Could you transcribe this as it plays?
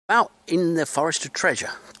Out in the Forest of Treasure,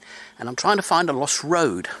 and I'm trying to find a lost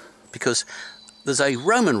road, because there's a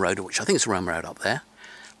Roman road, which I think is a Roman road up there.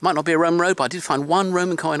 Might not be a Roman road, but I did find one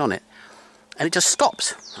Roman coin on it, and it just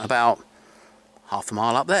stops about half a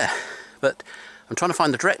mile up there. But I'm trying to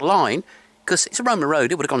find the direct line, because it's a Roman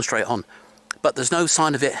road, it would have gone straight on, but there's no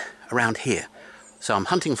sign of it around here. So I'm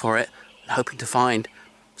hunting for it and hoping to find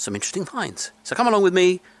some interesting finds. So come along with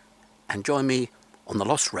me and join me on the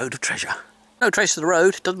lost road of treasure. No trace of the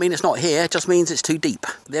road, doesn't mean it's not here, just means it's too deep.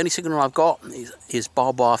 The only signal I've got is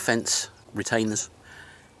barbed wire fence retainers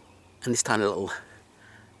and this tiny little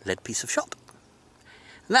lead piece of shot.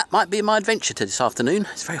 And that might be my adventure to this afternoon.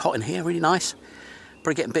 It's very hot in here, really nice.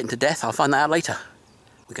 Probably getting bitten to death, I'll find that out later.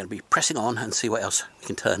 We're going to be pressing on and see what else we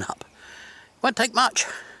can turn up. Won't take much.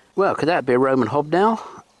 Well, could that be a Roman hobnail?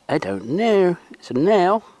 I don't know. It's a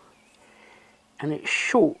nail and it's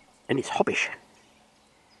short and it's hobbish.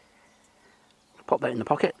 Pop that in the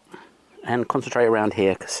pocket and concentrate around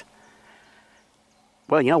here, because,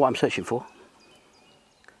 well, you know what I'm searching for,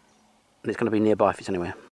 and it's going to be nearby if it's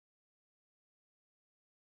anywhere.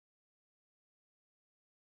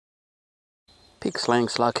 Pig slaying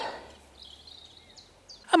slug.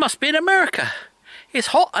 I must be in America. It's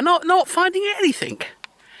hot and I'm not finding anything.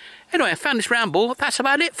 Anyway, I found this round ball. That's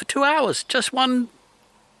about it for 2 hours. Just one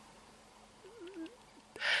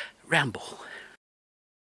round ball.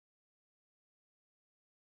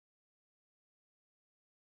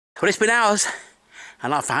 Well, it's been hours,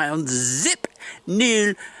 and I found zip,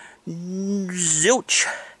 nil, zilch,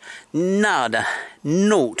 nada,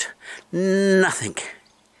 naught, nothing.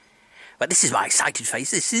 But this is my excited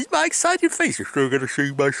face, this is my excited face. You're still going to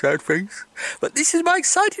see my sad face. But this is my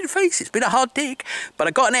excited face. It's been a hard dig, but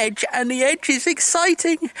I got an edge, and the edge is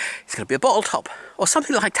exciting. It's going to be a bottle top, or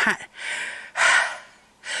something like that.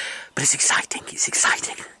 But it's exciting, it's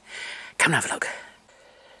exciting. Come and have a look.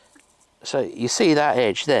 So you see that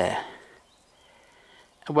edge there?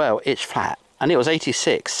 Well, it's flat, and it was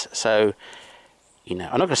 86, so, you know,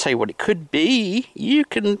 I'm not going to say what it could be. You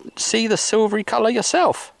can see the silvery colour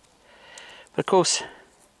yourself. But of course,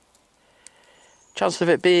 chances of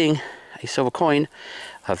it being a silver coin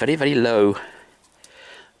are very, very low.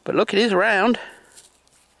 But look, it is round.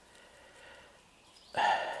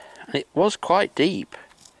 And it was quite deep.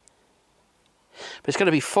 But it's going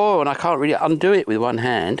to be four, and I can't really undo it with one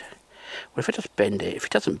hand. Well, if I just bend it, if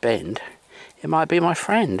it doesn't bend, it might be my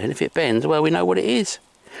friend. And if it bends, well, we know what it is.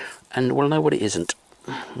 And we'll know what it isn't.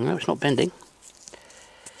 No, it's not bending.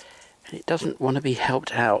 And it doesn't want to be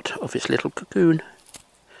helped out of its little cocoon.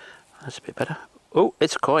 That's a bit better. Oh,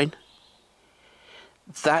 it's a coin.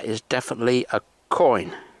 That is definitely a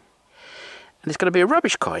coin. And it's going to be a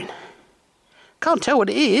rubbish coin. Can't tell what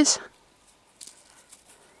it is.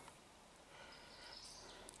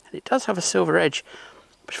 And it does have a silver edge.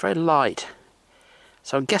 It's very light,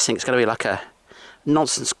 so I'm guessing it's going to be like a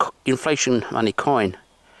nonsense inflation money coin.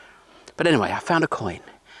 But anyway, I found a coin.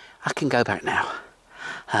 I can go back now.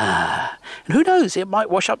 And who knows, it might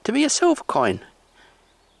wash up to be a silver coin.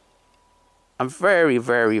 I'm very,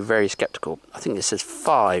 very, very sceptical. I think it says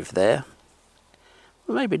 5 there.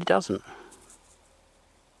 Well, maybe it doesn't.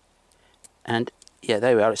 And yeah,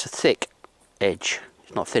 there we are. It's a thick edge.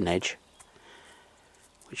 It's not a thin edge,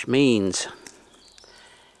 which means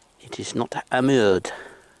it is not a murd.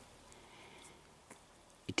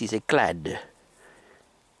 It is a glad.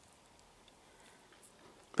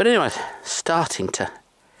 But anyway, starting to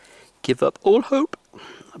give up all hope.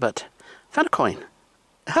 But found a coin.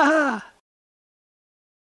 Ha ha!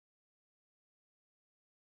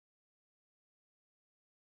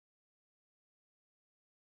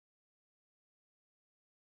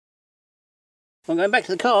 I'm going back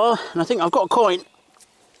to the car, and I think I've got a coin.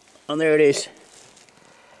 And there it is.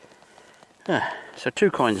 So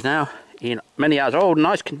 2 coins now, in many hours. Oh,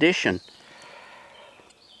 nice condition.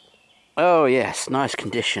 Oh yes, nice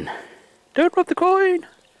condition. Don't drop the coin.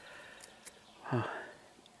 Oh.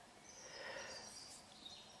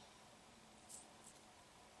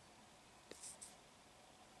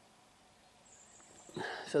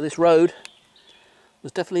 So this road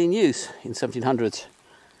was definitely in use in 1700s.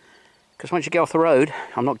 Because once you get off the road,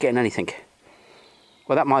 I'm not getting anything.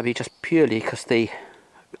 Well, that might be just purely because the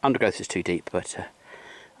undergrowth is too deep, but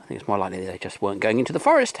I think it's more likely they just weren't going into the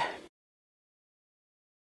forest.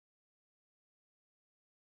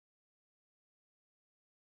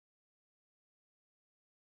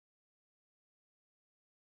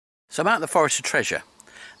 So I'm out in the Forest of Treasure.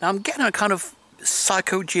 Now I'm getting a kind of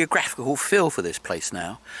psychogeographical feel for this place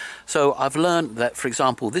now. So I've learned that, for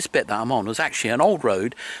example, this bit that I'm on was actually an old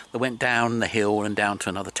road that went down the hill and down to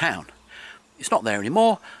another town. It's not there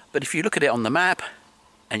anymore, but if you look at it on the map,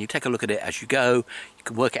 and you take a look at it as you go, you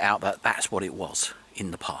can work it out that that's what it was in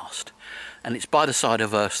the past. And it's by the side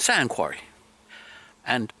of a sand quarry.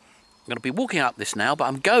 And I'm going to be walking up this now, but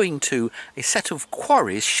I'm going to a set of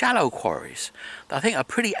quarries, shallow quarries, that I think are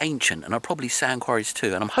pretty ancient and are probably sand quarries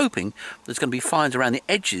too. And I'm hoping there's going to be finds around the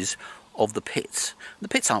edges of the pits. The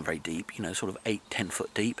pits aren't very deep, you know, sort of 8-10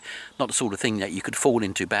 foot deep. Not the sort of thing that you could fall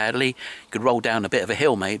into badly. You could roll down a bit of a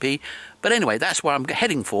hill maybe. But anyway, that's where I'm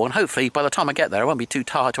heading for, and hopefully by the time I get there I won't be too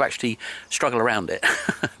tired to actually struggle around it.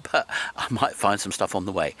 But I might find some stuff on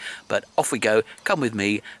the way. But off we go, come with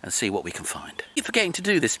me and see what we can find. Keep forgetting to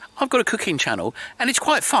do this. I've got a cooking channel and it's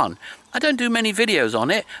quite fun. I don't do many videos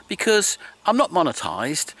on it because I'm not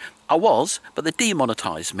monetized. I was, but they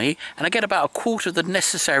demonetized me, and I get about a quarter of the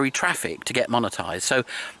necessary traffic to get monetized. So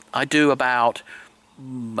I do about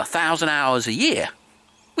 1,000 hours a year,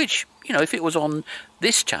 which, you know, if it was on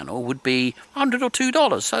this channel would be $100 or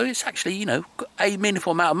 $2. So it's actually, you know, a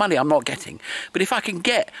meaningful amount of money I'm not getting. But if I can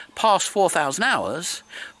get past 4,000 hours,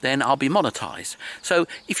 then I'll be monetized. So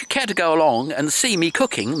if you care to go along and see me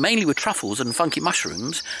cooking, mainly with truffles and funky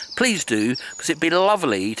mushrooms, please do, because it'd be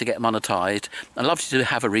lovely to get monetized and lovely to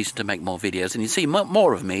have a reason to make more videos. And you see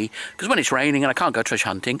more of me, because when it's raining and I can't go treasure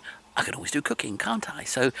hunting, I can always do cooking, can't I?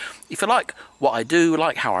 So if you like what I do,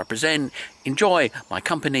 like how I present, enjoy my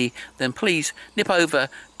company, then please nip over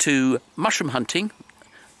to Mushroom Hunting.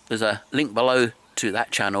 There's a link below to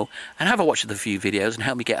that channel, and have a watch of the few videos and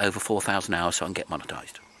help me get over 4,000 hours so I can get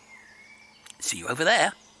monetized. See you over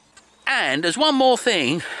there. And there's one more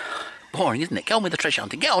thing. Boring, isn't it? Get on with the treasure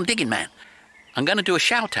hunting. Get on digging, man. I'm going to do a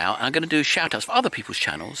shout out, and I'm going to do shout outs for other people's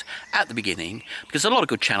channels at the beginning, because there's a lot of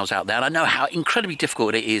good channels out there, and I know how incredibly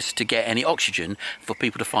difficult it is to get any oxygen for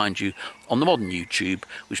people to find you on the modern YouTube,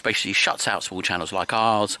 which basically shuts out small channels like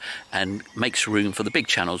ours and makes room for the big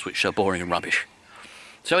channels which are boring and rubbish.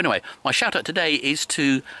 So anyway, my shout out today is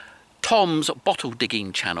to Tom's bottle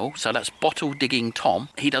digging channel. So that's Bottle Digging Tom.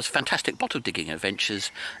 He does fantastic bottle digging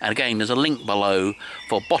adventures, and again there's a link below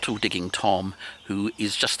for Bottle Digging Tom, who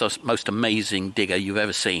is just the most amazing digger you've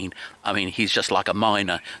ever seen. I mean, he's just like a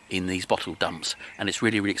miner in these bottle dumps, and it's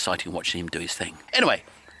really, really exciting watching him do his thing. Anyway,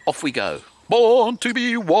 off we go. Born to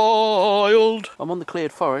be wild. I'm on the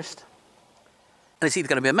cleared forest, and it's either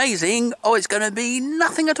going to be amazing or it's going to be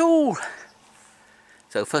nothing at all.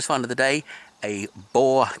 So first find of the day, a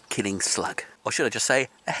boar killing slug, or should I just say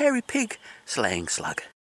a hairy pig slaying slug.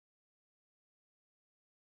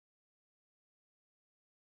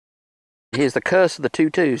 Here's the curse of the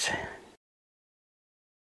 2 2s.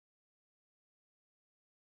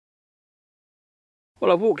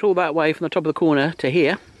 Well, I've walked all that way from the top of the corner to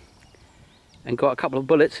here and got a couple of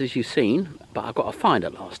bullets, as you've seen, but I've got a find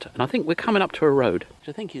at last, and I think we're coming up to a road, which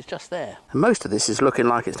I think is just there. And most of this is looking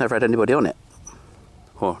like it's never had anybody on it.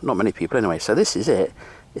 Well, not many people anyway. So this is it.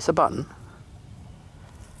 It's a button.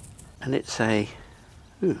 And it's a...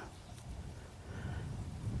 Ooh.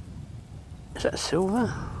 Is that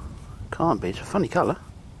silver? Can't be. It's a funny colour.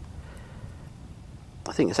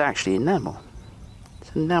 I think it's actually enamel.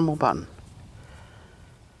 It's an enamel button.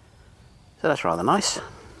 So that's rather nice.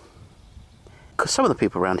 Because some of the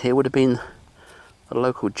people around here would have been the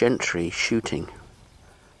local gentry shooting.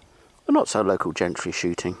 Well, not so local gentry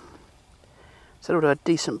shooting. So they would have had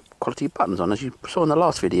decent quality buttons on, as you saw in the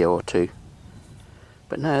last video or two.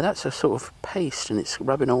 But no, that's a sort of paste and it's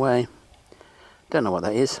rubbing away. Don't know what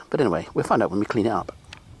that is, but anyway, we'll find out when we clean it up.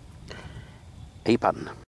 A button.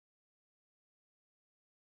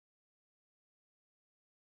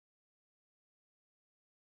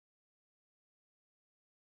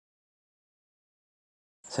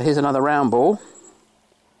 So here's another round ball.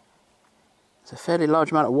 It's a fairly large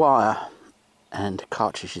amount of wire and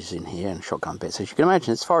cartridges in here and shotgun bits. As you can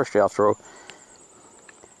imagine, it's forestry after all.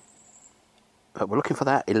 But we're looking for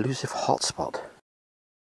that elusive hotspot.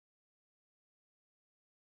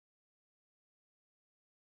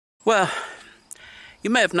 Well, you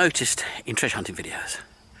may have noticed in treasure hunting videos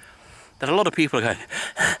that a lot of people are going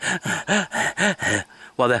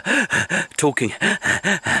while they're talking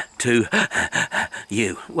to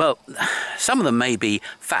you. Well, some of them may be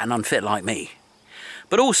fat and unfit like me,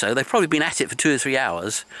 but also they've probably been at it for 2 or 3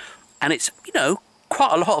 hours, and it's, you know,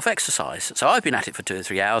 quite a lot of exercise. So I've been at it for 2 or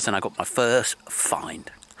 3 hours and I got my first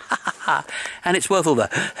find. And it's worth all the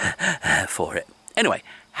for it. Anyway,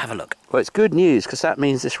 have a look. Well, it's good news, because that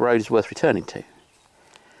means this road is worth returning to.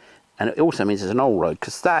 And it also means it's an old road,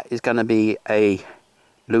 because that is going to be a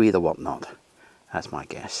Louis the Whatnot. That's my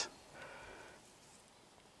guess.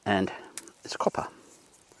 And it's copper.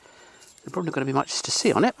 There's probably not going to be much to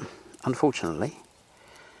see on it, unfortunately.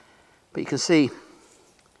 But you can see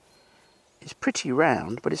it's pretty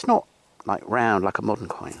round, but it's not like round like a modern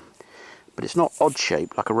coin. But it's not odd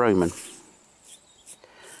shaped like a Roman.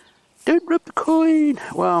 Don't rub the coin!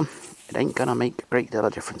 Well, it ain't gonna make a great deal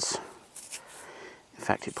of difference. In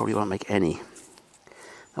fact, it probably won't make any.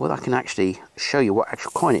 Now, whether I can actually show you what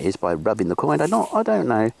actual coin it is by rubbing the coin, I don't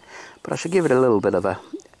know. But I should give it a little bit of a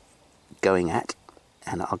going at,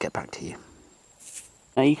 and I'll get back to you.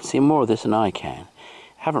 Now, you can see more of this than I can.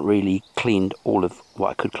 I haven't really cleaned all of what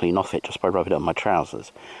I could clean off it just by rubbing it on my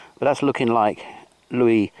trousers. But that's looking like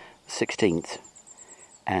Louis XVI,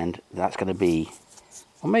 and that's going to be,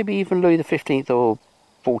 or maybe even Louis the 15th or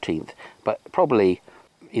 14th, but probably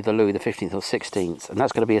either Louis the 15th or 16th, and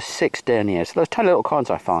that's going to be a 6 denier. So those tiny little coins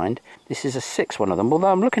I find, this is a 6 one of them,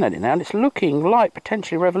 although I'm looking at it now and it's looking like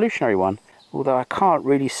potentially a revolutionary one, although I can't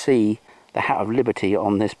really see the Hat of Liberty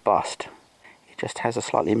on this bust. It just has a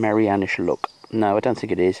slightly Mariannish look. No, I don't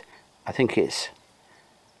think it is. I think it's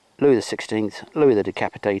Louis the 16th, Louis the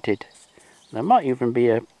Decapitated. There might even be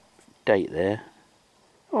a date there.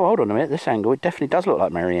 Oh, hold on a minute, this angle, it definitely does look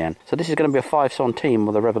like Marianne. So this is going to be a 5 centime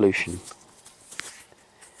of the Revolution.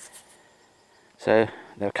 So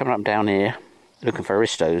they're coming up down here looking for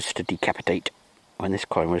aristos to decapitate when this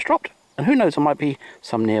coin was dropped. And who knows, there might be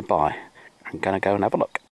some nearby. I'm going to go and have a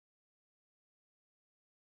look.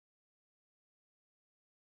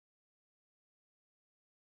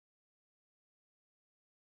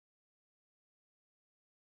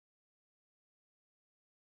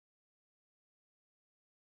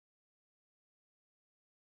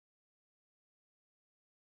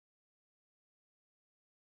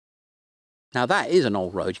 Now that is an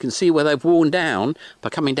old road. You can see where they've worn down by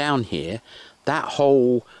coming down here. That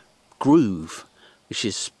whole groove, which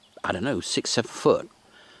is, I don't know, 6-7 foot.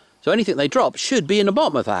 So anything they drop should be in the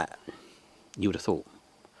bottom of that, you would have thought.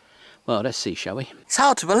 Well, let's see, shall we? It's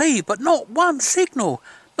hard to believe, but not one signal.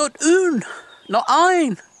 Not un, not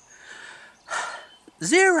ein.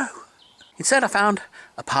 0. Instead I found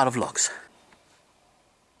a pile of logs.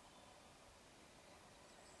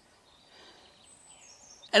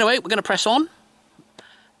 Anyway, we're going to press on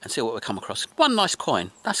and see what we come across. One nice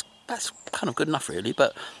coin. That's kind of good enough, really,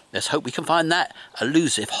 but let's hope we can find that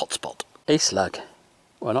elusive hotspot. A slug.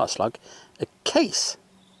 Well, not a slug. A case.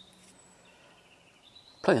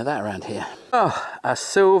 Plenty of that around here. Oh, a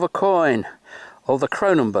silver coin of the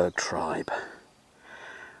Cronenberg tribe.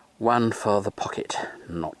 One for the pocket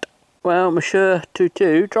knot. Well, Monsieur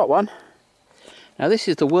Tutu, drop one. Now, this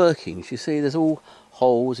is the workings. You see, there's all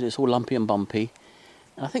holes and it's all lumpy and bumpy.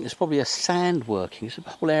 And I think there's probably a sand working. It's the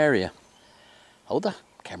whole area. Hold the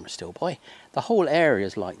camera still, boy. The whole area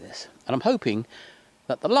is like this. And I'm hoping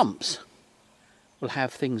that the lumps will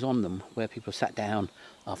have things on them where people sat down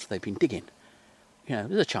after they've been digging. You know,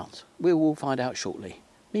 there's a chance. We will find out shortly.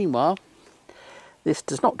 Meanwhile, this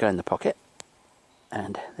does not go in the pocket.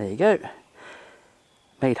 And there you go.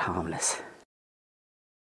 Made harmless.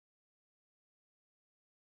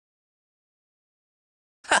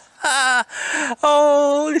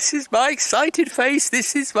 Oh, this is my excited face.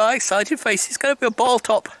 This is my excited face. It's going to be a ball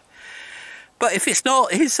top. But if it's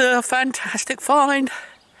not, it's a fantastic find.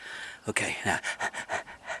 Okay,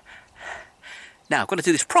 now I've got to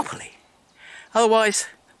do this properly. Otherwise,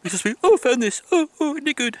 we just be, oh, found this. Oh, isn't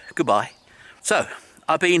it good? Goodbye. So,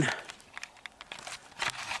 I've been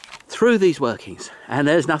through these workings, and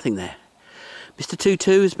there's nothing there. Mr.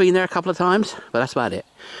 Tutu has been there a couple of times, but that's about it.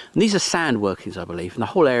 And these are sand workings, I believe, and the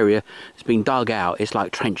whole area has been dug out. It's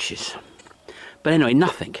like trenches. But anyway,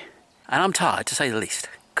 nothing. And I'm tired, to say the least,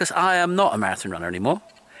 because I am not a marathon runner anymore.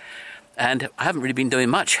 And I haven't really been doing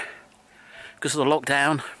much because of the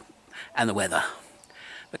lockdown and the weather.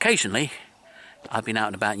 Occasionally, I've been out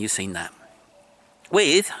and about and you've seen that.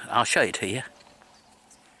 With, I'll show it to you,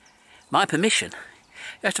 my permission.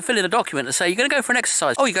 You have to fill in a document and say, you're going to go for an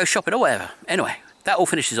exercise, or you go shopping or whatever. Anyway, that all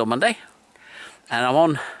finishes on Monday. And I'm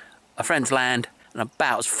on a friend's land and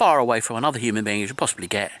about as far away from another human being as you possibly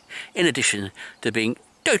get, in addition to being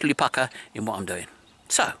totally pucker in what I'm doing.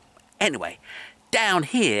 So, anyway, down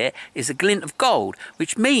here is a glint of gold,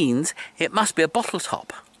 which means it must be a bottle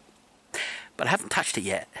top. But I haven't touched it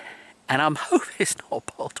yet. And I'm hoping it's not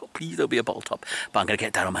a bottle top. Please don't be a bottle top. But I'm going to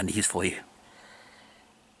get down on my knees for you.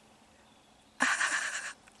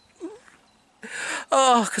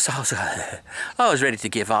 Oh, because I was ready to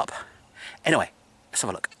give up. Anyway, let's have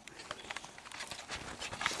a look.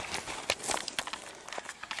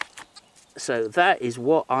 So that is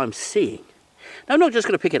what I'm seeing. Now, I'm not just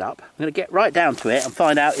going to pick it up. I'm going to get right down to it and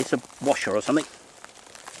find out it's a washer or something.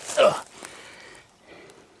 Ugh.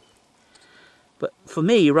 But for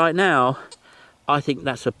me, right now, I think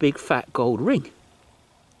that's a big fat gold ring.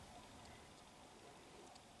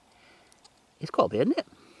 It's got to be, isn't it?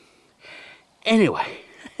 Anyway,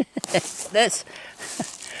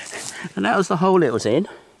 and that was the hole it was in.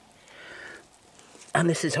 And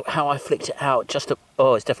this is how I flicked it out.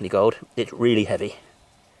 Oh, it's definitely gold. It's really heavy.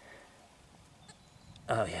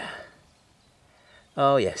 Oh yeah.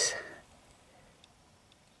 Oh yes.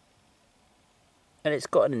 And it's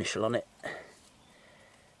got an initial on it.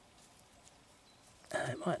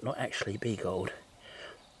 It might not actually be gold.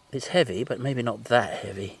 It's heavy, but maybe not that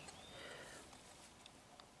heavy.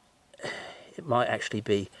 It might actually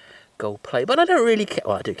be gold plate, but I don't really care.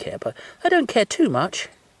 Well, I do care, but I don't care too much.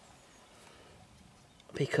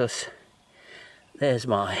 Because there's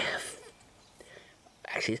my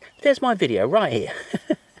video right here.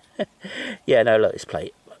 Yeah, no, look, it's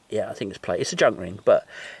plate. Yeah, I think it's plate. It's a junk ring, but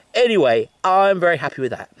anyway, I'm very happy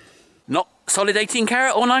with that. Not solid 18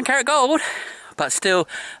 carat or 9 carat gold, but still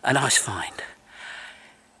a nice find.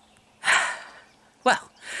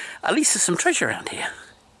 Well, at least there's some treasure around here.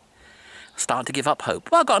 Starting to give up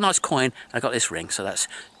hope. Well, I got a nice coin and I got this ring, so that's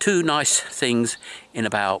 2 nice things in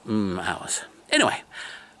about hours. Anyway,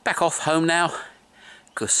 back off home now,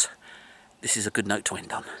 because this is a good note to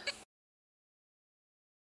end on.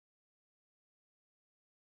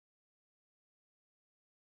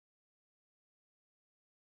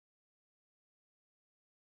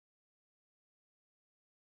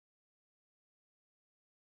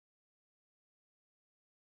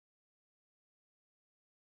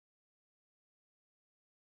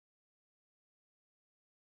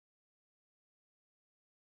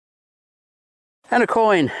 And a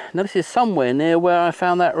coin. Now this is somewhere near where I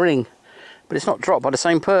found that ring, but it's not dropped by the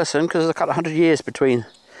same person because there's a couple of 100 years between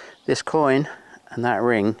this coin and that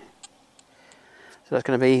ring. So that's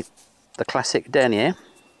going to be the classic denier,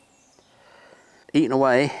 eaten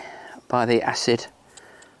away by the acid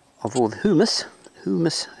of all the humanic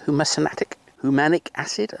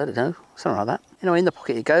acid, I don't know, something like that. Anyway, in the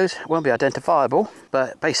pocket it goes. It won't be identifiable,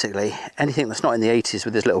 but basically anything that's not in the 80s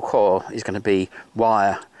with this little coil is going to be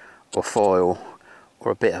wire or foil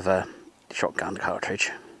or a bit of a shotgun cartridge.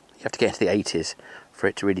 You have to get into the 80s for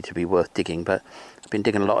it to really be worth digging, but I've been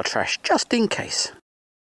digging a lot of trash just in case.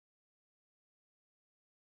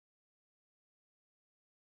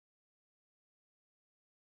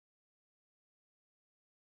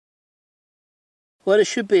 Well, it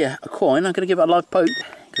should be a coin. I'm going to give it a live poke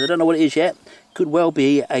because I don't know what it is yet. Could well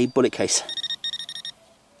be a bullet case.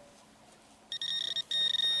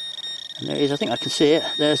 And there it is. I think I can see it.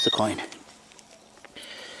 There's the coin.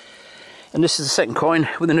 And this is the second coin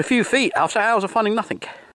within a few feet after hours of finding nothing.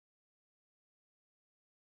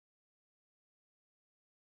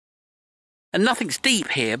 And nothing's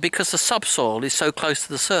deep here because the subsoil is so close to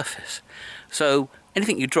the surface. So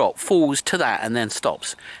anything you drop falls to that and then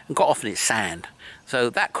stops. And quite often it's sand. So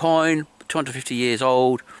that coin, 250 years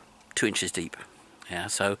old, 2 inches deep. Yeah,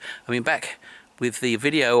 so, I mean, back with the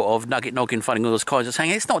video of Nugget Noggin finding all those coins and saying,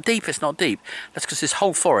 it's not deep, it's not deep. That's because this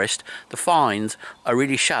whole forest, the finds are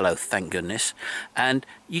really shallow, thank goodness. And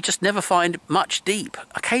you just never find much deep.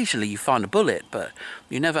 Occasionally you find a bullet, but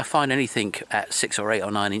you never find anything at 6 or 8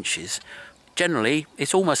 or 9 inches. Generally,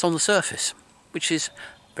 it's almost on the surface, which is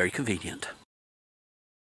very convenient.